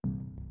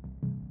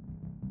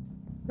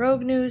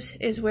Rogue News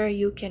is where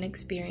you can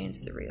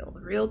experience the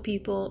real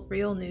people,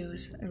 real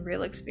news, and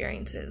real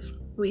experiences.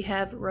 We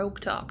have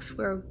Rogue Talks,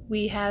 where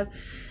we have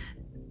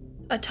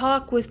a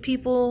talk with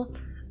people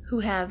who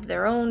have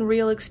their own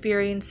real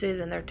experiences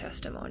and their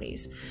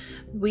testimonies.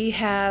 We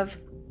have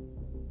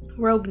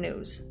Rogue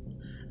News,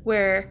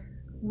 where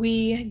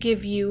we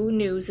give you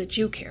news that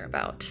you care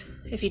about.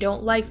 If you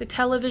don't like the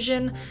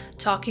television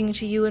talking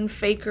to you in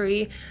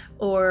fakery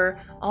or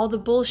all the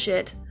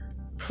bullshit,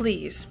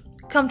 please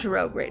come to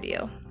Rogue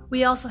Radio.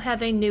 We also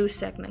have a new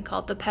segment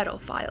called The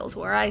Pedophiles,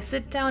 where I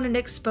sit down and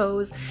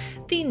expose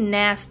the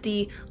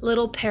nasty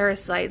little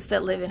parasites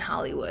that live in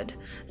Hollywood.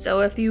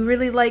 So if you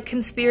really like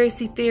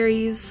conspiracy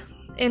theories,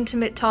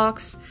 intimate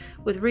talks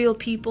with real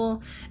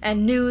people,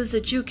 and news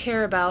that you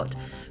care about,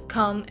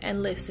 come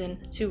and listen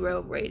to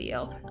Rogue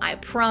Radio. I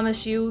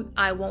promise you,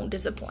 I won't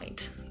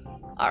disappoint.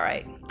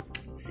 Alright,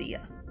 see ya.